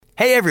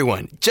Hey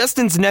everyone,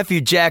 Justin's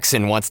nephew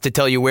Jackson wants to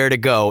tell you where to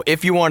go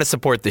if you want to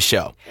support the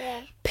show.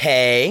 Yeah.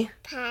 Pay.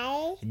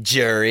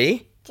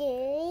 Jury.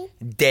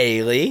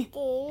 Daily.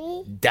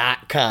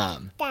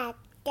 .com.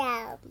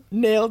 .com.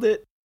 Nailed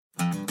it.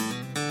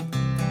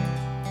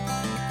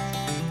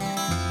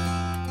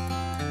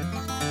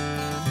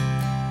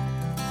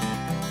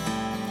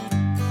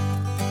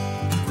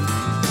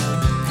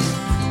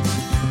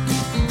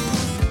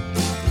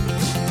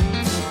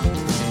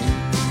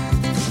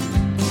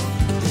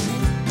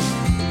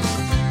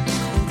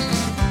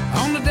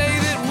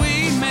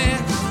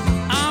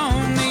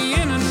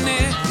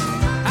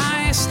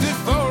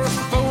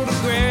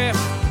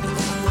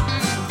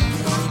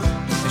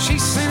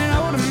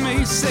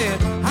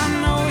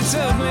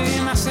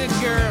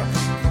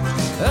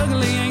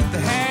 Ugly ain't the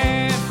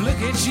half, look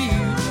at you.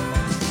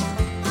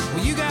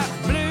 Well, you got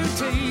blue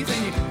teeth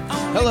and you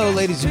only Hello,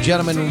 ladies and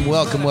gentlemen, and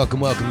welcome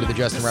to the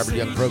Justin Robert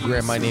Young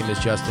program. My name is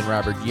Justin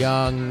Robert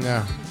Young.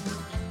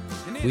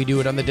 We do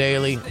it on the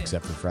daily,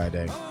 except for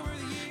Friday.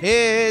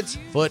 It's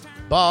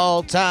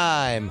football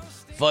time.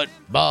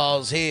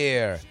 Football's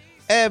here.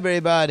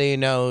 Everybody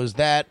knows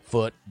that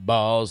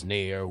football's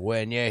near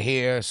when you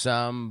hear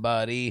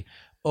somebody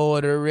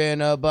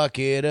ordering a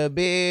bucket of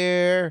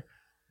beer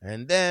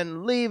and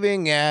then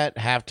leaving at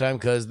halftime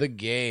because the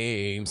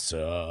game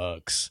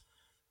sucks.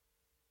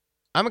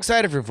 I'm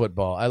excited for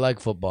football. I like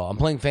football. I'm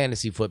playing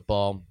fantasy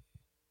football.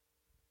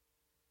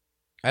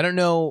 I don't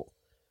know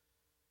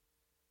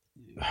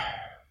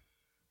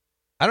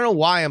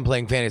why I'm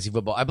playing fantasy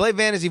football. I play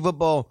fantasy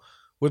football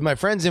with my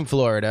friends in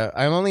Florida.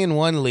 I'm only in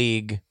one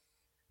league,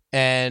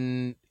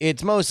 and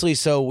it's mostly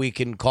so we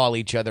can call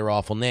each other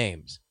awful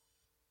names.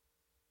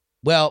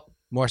 Well,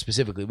 more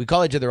specifically, we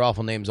call each other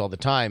awful names all the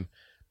time.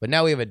 But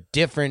now we have a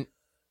different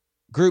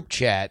group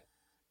chat,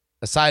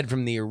 aside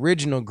from the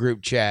original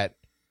group chat,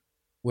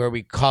 where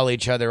we call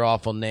each other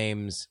awful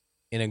names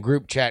in a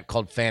group chat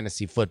called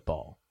Fantasy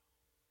Football.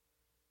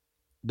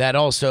 That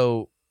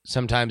also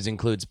sometimes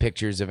includes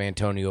pictures of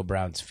Antonio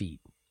Brown's feet.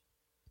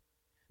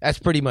 That's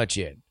pretty much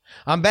it.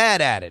 I'm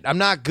bad at it. I'm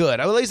not good.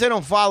 At least I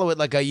don't follow it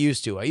like I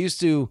used to.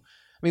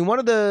 One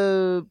of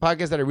the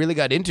podcasts that I really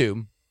got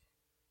into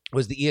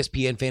was the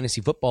ESPN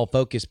Fantasy Football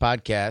Focus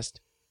podcast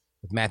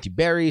with Matthew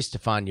Berry,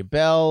 Stephania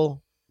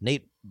Bell, not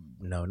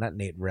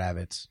Nate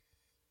Ravitz.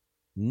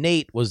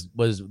 Nate was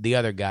the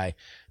other guy.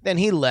 Then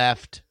he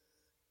left,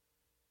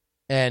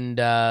 and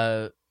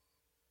I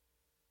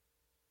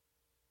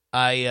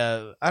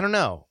don't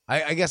know.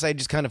 I guess I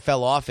just kind of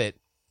fell off it,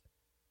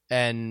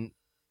 and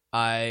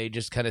I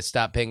just kind of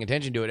stopped paying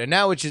attention to it. And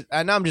now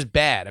I'm just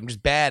bad. I'm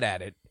just bad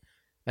at it.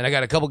 And I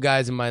got a couple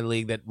guys in my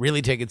league that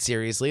really take it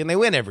seriously, and they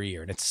win every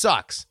year, and it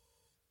sucks.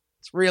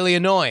 It's really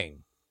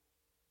annoying.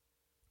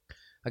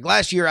 Like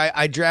last year,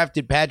 I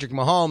drafted Patrick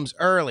Mahomes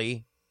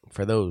early.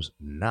 For those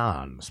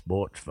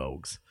non-sports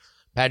folks,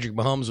 Patrick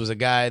Mahomes was a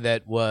guy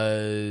that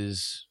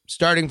was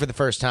starting for the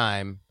first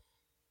time,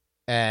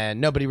 and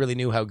nobody really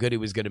knew how good he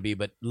was going to be.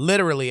 But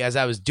literally, as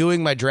I was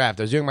doing my draft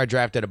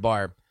at a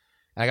bar,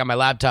 and I got my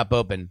laptop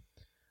open.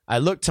 I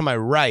looked to my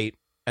right,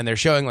 and they're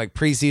showing like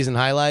preseason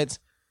highlights,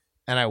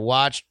 and I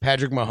watched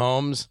Patrick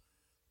Mahomes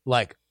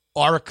like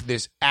arc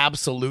this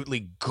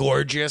absolutely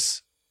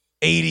gorgeous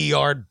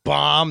 80-yard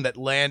bomb that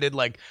landed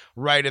like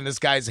right in this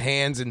guy's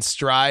hands in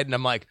stride. And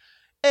I'm like,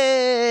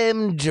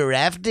 I'm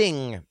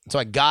drafting. So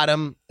I got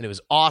him, and it was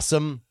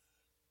awesome.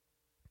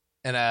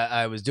 And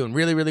I was doing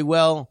really, really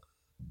well.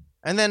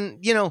 And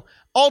then,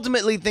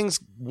 ultimately things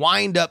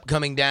wind up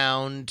coming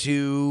down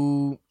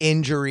to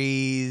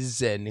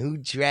injuries and who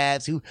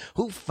drafts,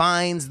 who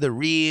finds the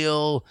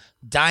real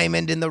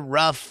diamond in the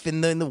rough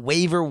in the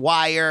waiver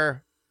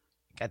wire.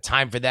 Got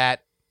time for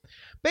that.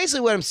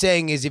 Basically, what I'm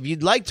saying is if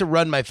you'd like to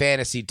run my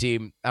fantasy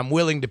team, I'm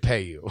willing to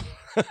pay you.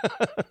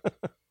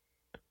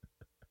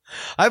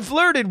 I've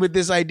flirted with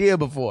this idea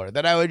before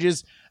that I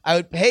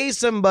would pay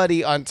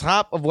somebody on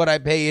top of what I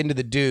pay into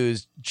the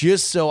dues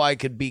just so I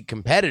could be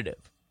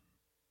competitive.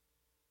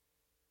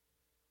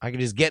 I could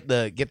just get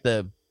the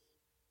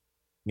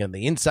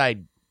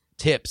inside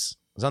tips.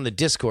 I was on the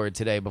Discord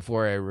today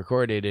before I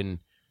recorded, and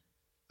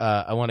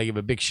I want to give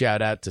a big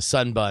shout out to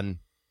Sunbun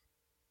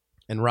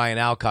and Ryan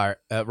Alcott.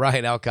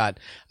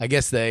 I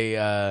guess they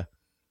are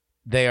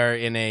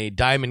in a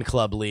Diamond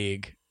Club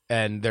league,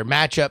 and their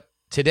matchup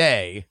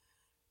today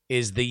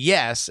is the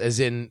Yes,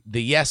 as in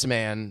the Yes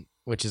Man,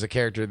 which is a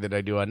character that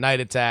I do on Night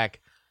Attack,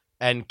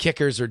 and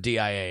Kickers or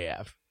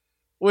DIAF,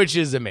 which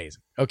is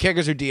amazing.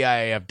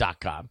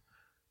 KickersOrDIAF.com,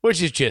 which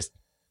is just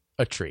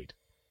a treat.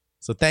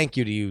 So thank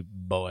you to you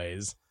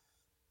boys,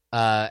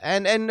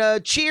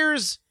 and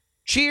cheers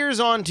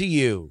on to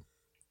you,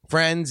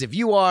 friends. If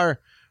you are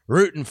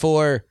rooting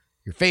for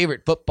your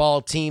favorite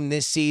football team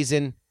this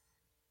season,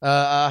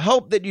 I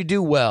hope that you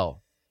do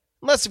well.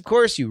 Unless, of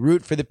course, you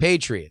root for the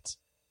Patriots,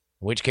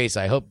 in which case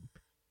I hope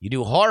you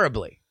do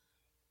horribly.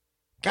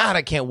 God,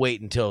 I can't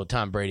wait until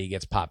Tom Brady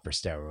gets popped for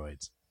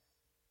steroids.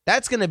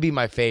 That's going to be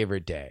my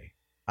favorite day.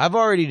 I've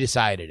already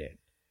decided it.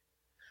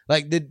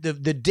 Like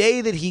the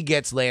day that he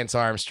gets Lance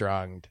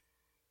Armstrong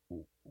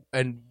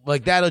And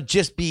like, that'll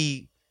just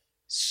be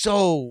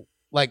so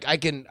like,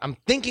 I'm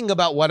thinking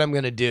about what I'm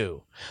going to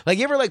do. Like,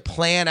 you ever like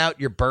plan out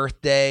your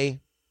birthday?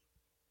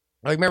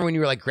 Like, remember when you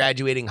were like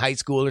graduating high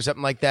school or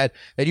something like that,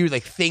 that you would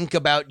like think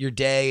about your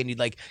day and you'd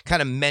like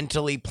kind of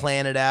mentally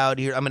plan it out.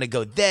 Here, I'm going to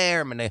go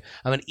there. I'm going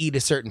to eat a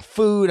certain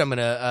food. I'm going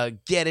to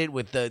get it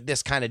with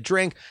this kind of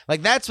drink.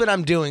 Like, that's what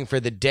I'm doing for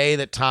the day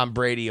that Tom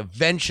Brady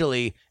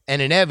eventually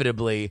and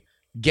inevitably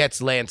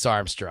gets Lance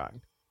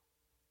Armstrong.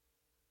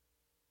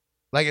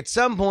 Like, at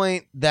some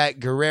point, that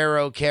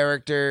Guerrero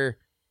character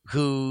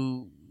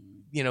who,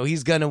 you know,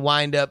 he's going to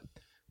wind up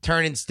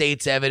turning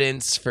state's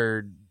evidence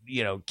for,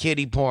 you know,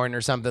 kiddie porn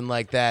or something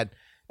like that.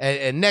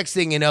 And next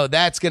thing you know,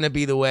 that's going to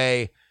be the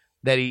way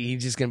that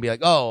he's just going to be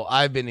like, oh,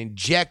 I've been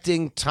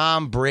injecting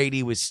Tom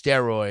Brady with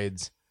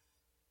steroids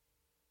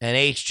and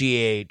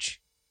HGH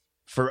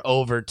for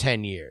over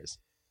 10 years.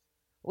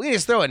 We can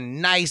just throw a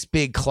nice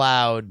big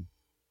cloud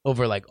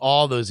over like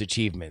all those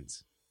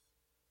achievements.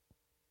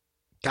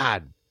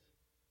 God.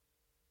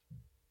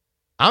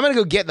 I'm going to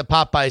go get the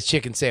Popeyes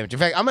chicken sandwich. In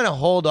fact, I'm going to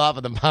hold off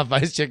on the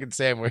Popeyes chicken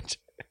sandwich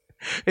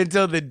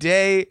until the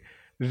day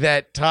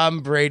that Tom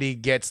Brady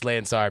gets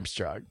Lance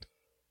Armstrong.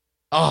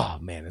 Oh,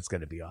 man, it's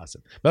going to be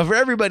awesome. But for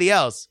everybody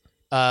else,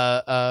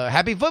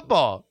 happy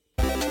football.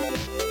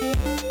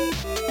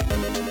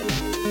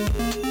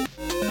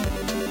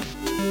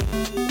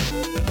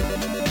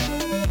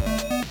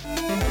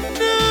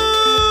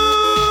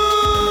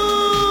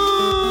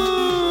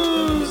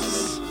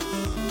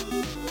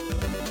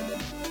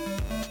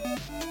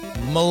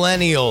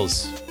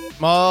 Millennials.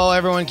 Oh,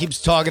 everyone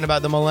keeps talking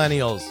about the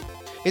millennials.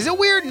 Is it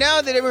weird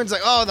now that everyone's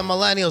like, oh, the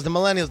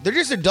millennials? They're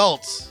just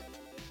adults.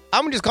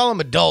 I'm going to just call them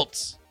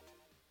adults.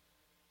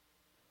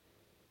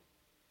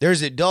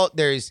 There's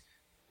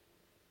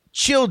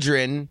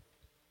children,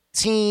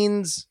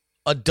 teens,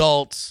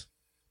 adults,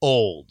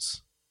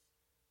 olds.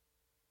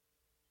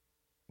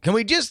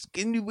 I'm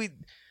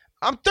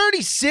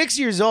 36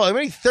 years old. I'm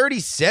only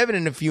 37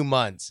 in a few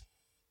months.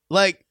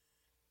 Like,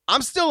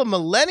 I'm still a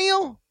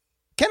millennial?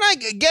 Can I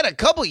get a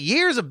couple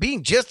years of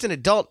being just an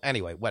adult?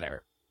 Anyway,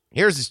 whatever.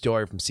 Here's a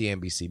story from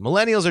CNBC.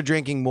 Millennials are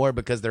drinking more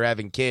because they're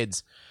having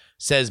kids,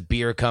 says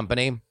beer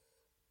company.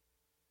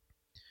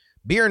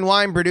 Beer and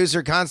wine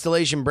producer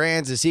Constellation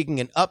Brands is seeing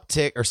an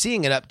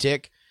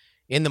uptick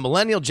in the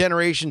millennial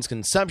generation's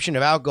consumption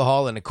of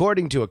alcohol, and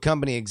according to a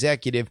company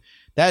executive,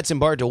 that's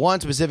in part to one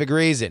specific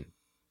reason.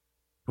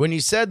 When you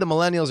said the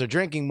millennials are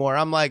drinking more,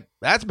 I'm like,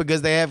 that's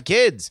because they have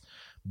kids,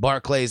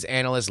 Barclays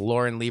analyst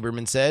Lauren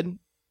Lieberman said.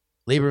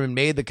 Lieberman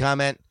made the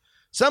comment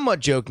somewhat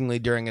jokingly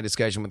during a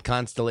discussion with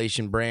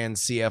Constellation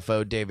Brands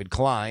CFO David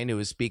Klein, who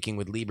was speaking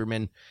with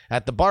Lieberman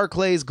at the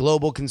Barclays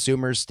Global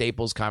Consumer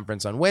Staples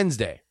Conference on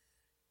Wednesday.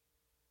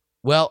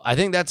 Well, I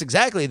think that's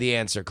exactly the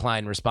answer,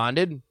 Klein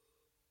responded.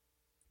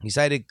 He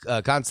cited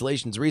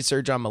Constellation's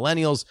research on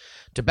millennials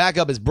to back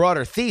up his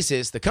broader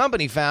thesis. The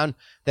company found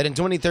that in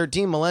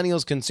 2013,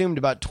 millennials consumed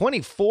about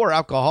 24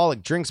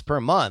 alcoholic drinks per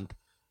month.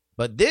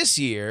 But this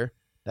year,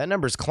 that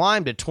number's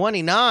climbed to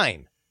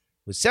 29,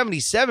 with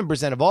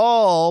 77% of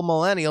all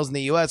millennials in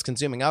the U.S.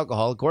 consuming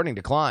alcohol, according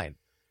to Klein.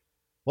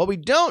 What we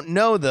don't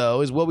know,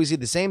 though, is will we see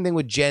the same thing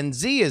with Gen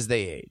Z as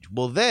they age?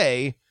 Will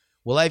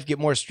life get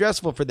more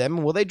stressful for them,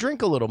 and will they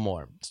drink a little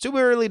more? It's too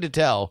early to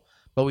tell,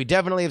 but we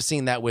definitely have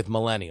seen that with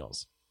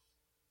millennials.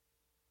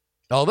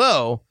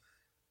 Although,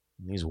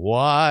 these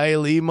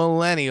wily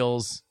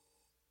millennials,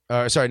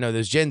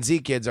 those Gen Z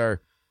kids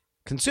are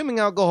consuming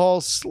alcohol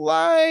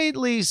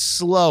slightly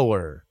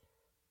slower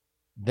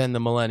than the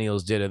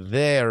millennials did at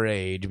their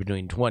age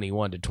between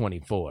 21 to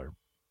 24.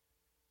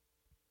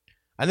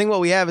 I think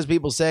what we have is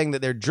people saying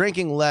that they're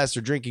drinking less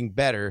or drinking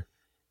better,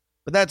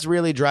 but that's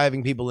really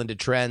driving people into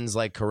trends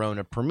like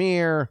Corona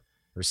Premier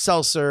or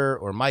Seltzer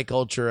or Mike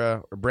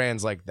Ultra or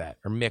brands like that,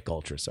 or Mick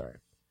Ultra, sorry.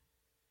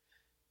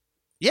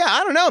 Yeah,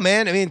 I don't know,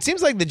 man. I mean, it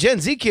seems like the Gen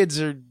Z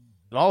kids are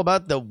all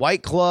about the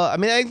White Claw. I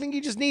mean, I think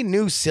you just need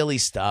new silly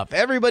stuff.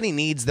 Everybody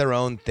needs their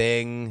own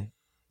thing.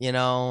 You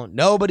know,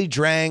 nobody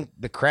drank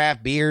the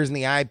craft beers and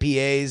the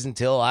IPAs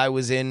until I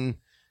was in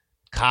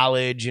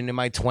college and in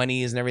my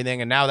 20s and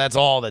everything, and now that's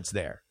all that's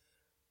there.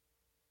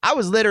 I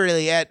was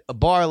literally at a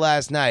bar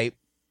last night,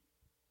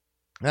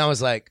 and I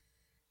was like,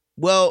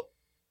 well,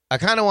 I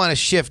kind of want to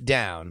shift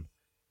down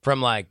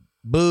from like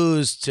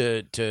booze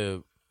to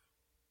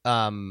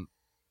something,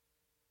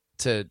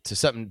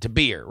 to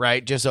beer,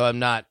 right? Just so I'm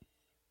not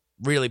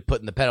really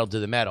putting the pedal to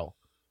the metal.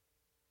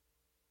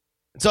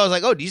 So I was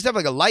like, oh, do you just have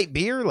like a light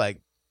beer? Like,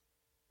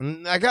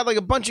 I got like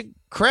a bunch of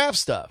craft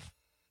stuff.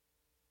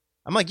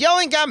 I'm like, y'all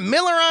ain't got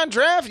Miller on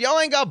draft? Y'all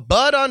ain't got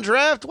Bud on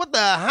draft? What the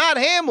hot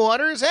ham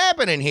water is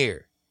happening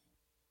here?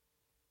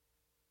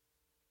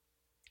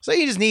 So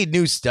you just need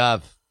new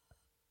stuff.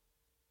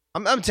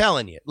 I'm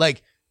telling you,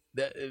 like,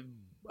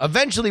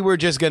 eventually we're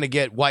just going to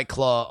get White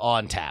Claw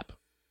on tap.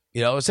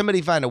 You know,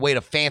 somebody find a way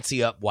to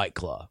fancy up White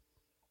Claw.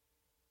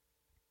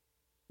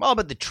 All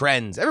about the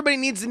trends. Everybody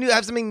needs to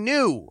have something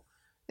new.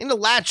 They need to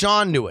latch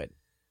on to it.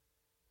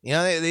 You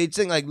know, they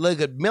think like,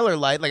 look at Miller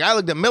Lite. Like, I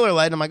looked at Miller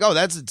Lite and I'm like, oh,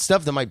 that's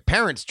stuff that my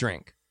parents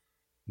drink.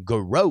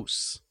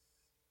 Gross.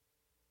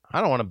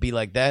 I don't want to be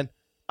like that.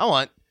 I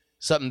want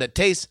something that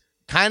tastes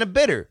kind of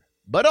bitter,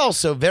 but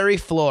also very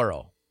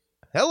floral.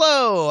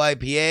 Hello,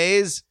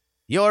 IPAs.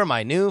 You're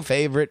my new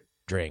favorite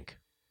drink.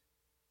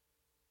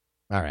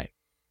 All right.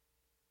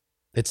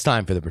 It's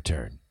time for the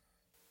return.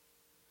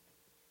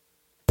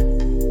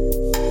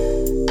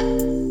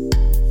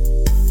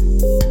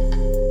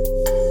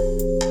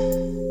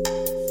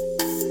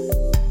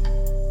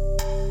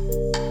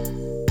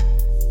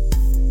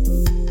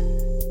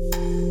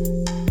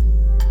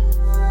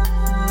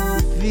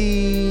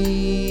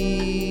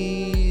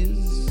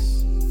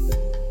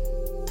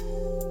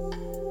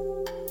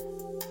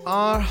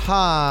 Are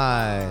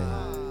high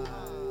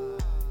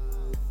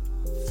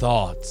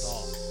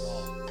thoughts.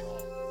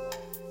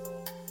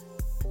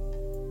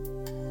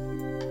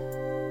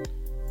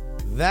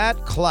 That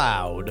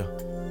cloud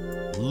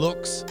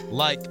looks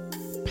like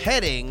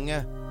petting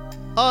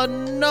a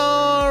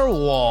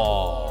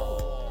narwhal.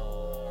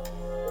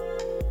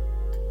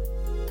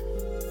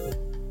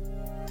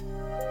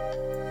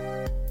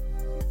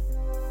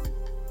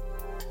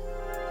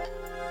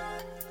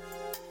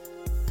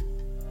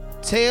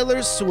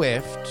 Taylor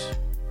Swift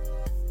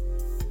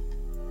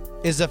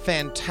is a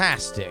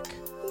fantastic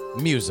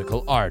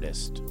musical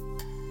artist.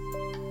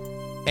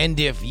 And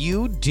if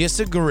you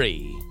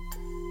disagree,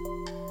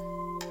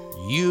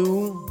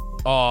 you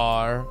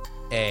are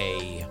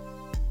a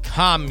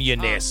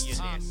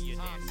communist.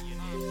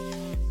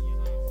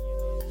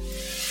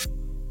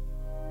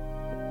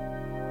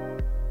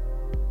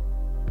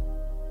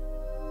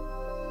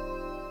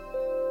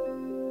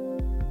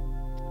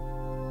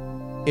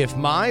 If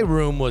my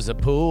room was a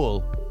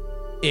pool,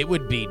 it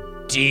would be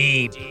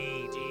deep.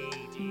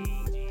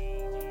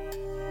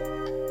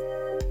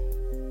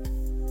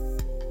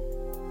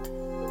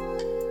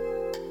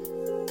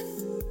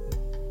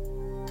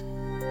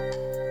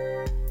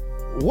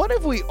 What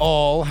if we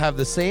all have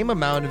the same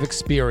amount of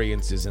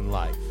experiences in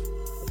life,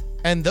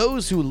 and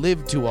those who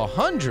lived to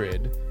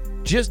 100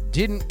 just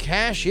didn't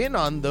cash in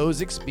on those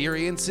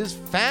experiences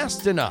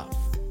fast enough?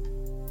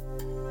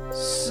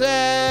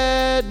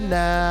 Sad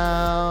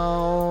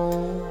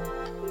now.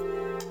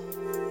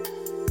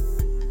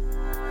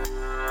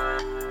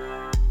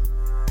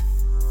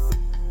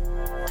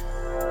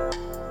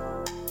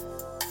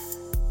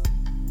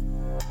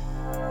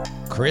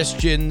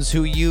 Christians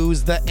who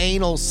use the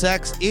anal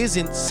sex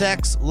isn't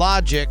sex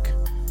logic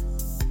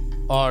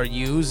are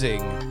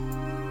using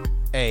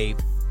a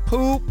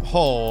poop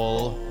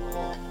hole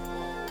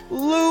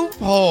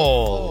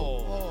loophole.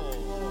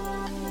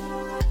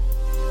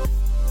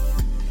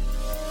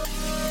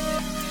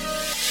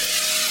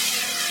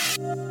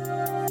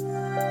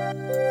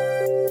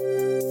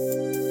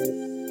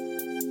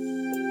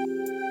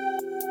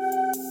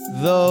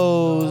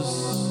 Those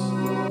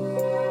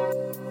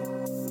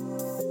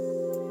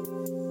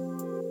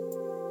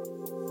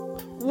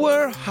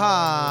were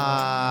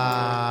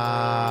high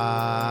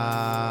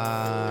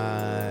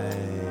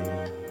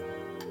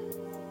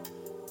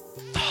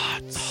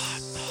thoughts.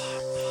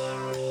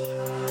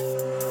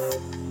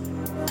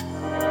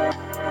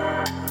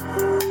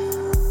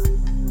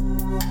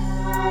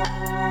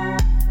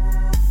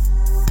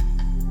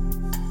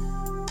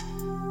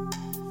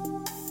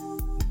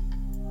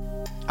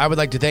 I would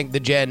like to thank the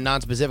Jen,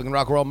 Non-Specific, and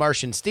Rock and Roll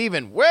Martian,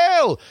 Stephen,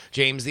 Will,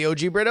 James the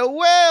OG Brito,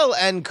 Will,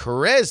 and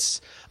Chris.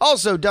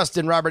 Also,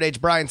 Dustin, Robert H.,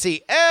 Brian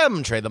C.,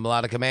 M., Trey the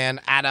Melodica Man,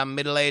 Adam,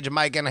 Middle-Age,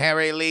 Mike, and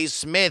Harry Lee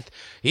Smith.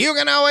 You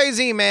can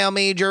always email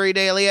me,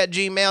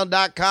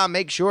 jurydaily@gmail.com.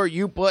 Make sure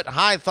you put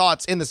high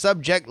thoughts in the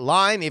subject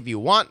line if you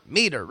want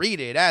me to read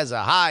it as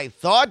a high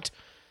thought.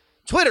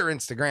 Twitter,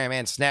 Instagram,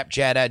 and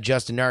Snapchat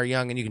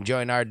 @JustinRYoung, and you can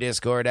join our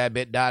Discord at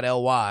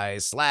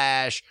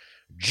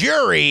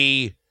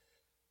bit.ly/jury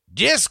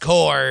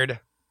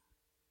Discord.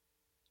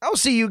 I'll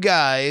see you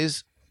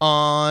guys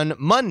on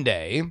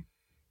Monday.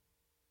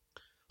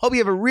 Hope you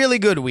have a really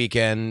good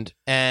weekend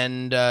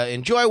and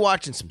enjoy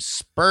watching some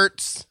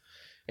spurts.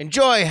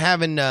 Enjoy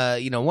having,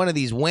 one of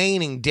these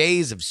waning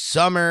days of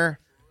summer.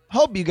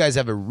 Hope you guys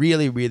have a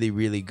really, really,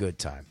 really good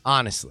time.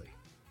 Honestly.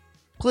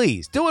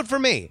 Please, do it for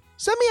me.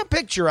 Send me a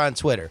picture on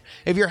Twitter.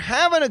 If you're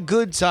having a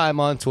good time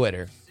on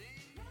Twitter,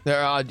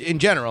 in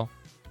general,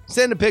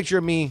 send a picture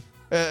of me.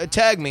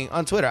 Tag me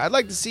on Twitter. I'd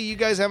like to see you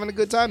guys having a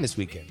good time this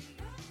weekend.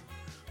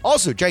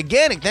 Also,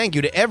 gigantic thank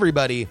you to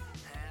everybody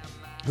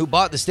who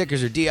bought the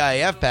stickers or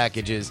DIF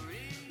packages.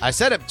 I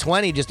set up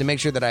 20 just to make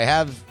sure that I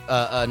have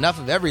enough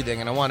of everything,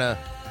 and I want to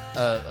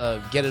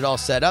get it all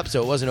set up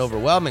so it wasn't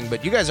overwhelming.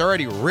 But you guys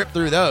already ripped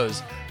through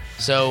those.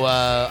 So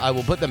I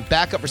will put them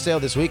back up for sale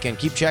this weekend.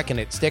 Keep checking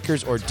at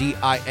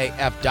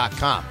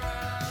stickersordIAF.com.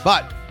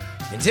 But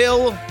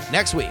until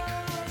next week,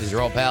 this is your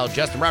old pal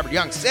Justin Robert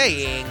Young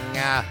saying...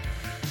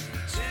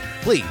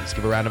 please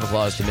give a round of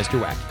applause to Mr.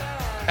 Wacky.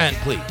 And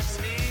please,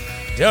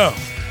 don't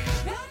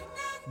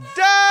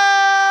die!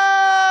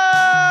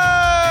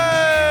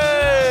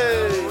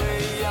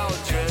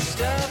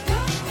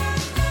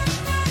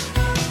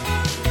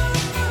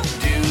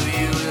 Do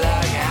you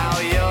like how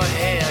your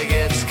hair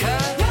gets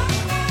cut?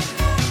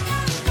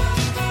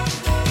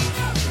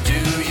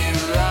 Do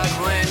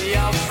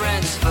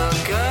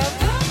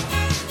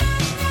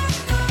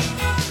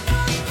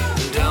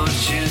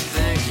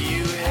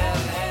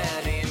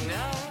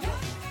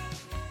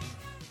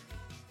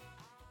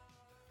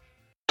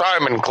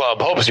Diamond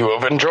Club hopes you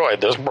have enjoyed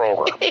this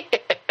program.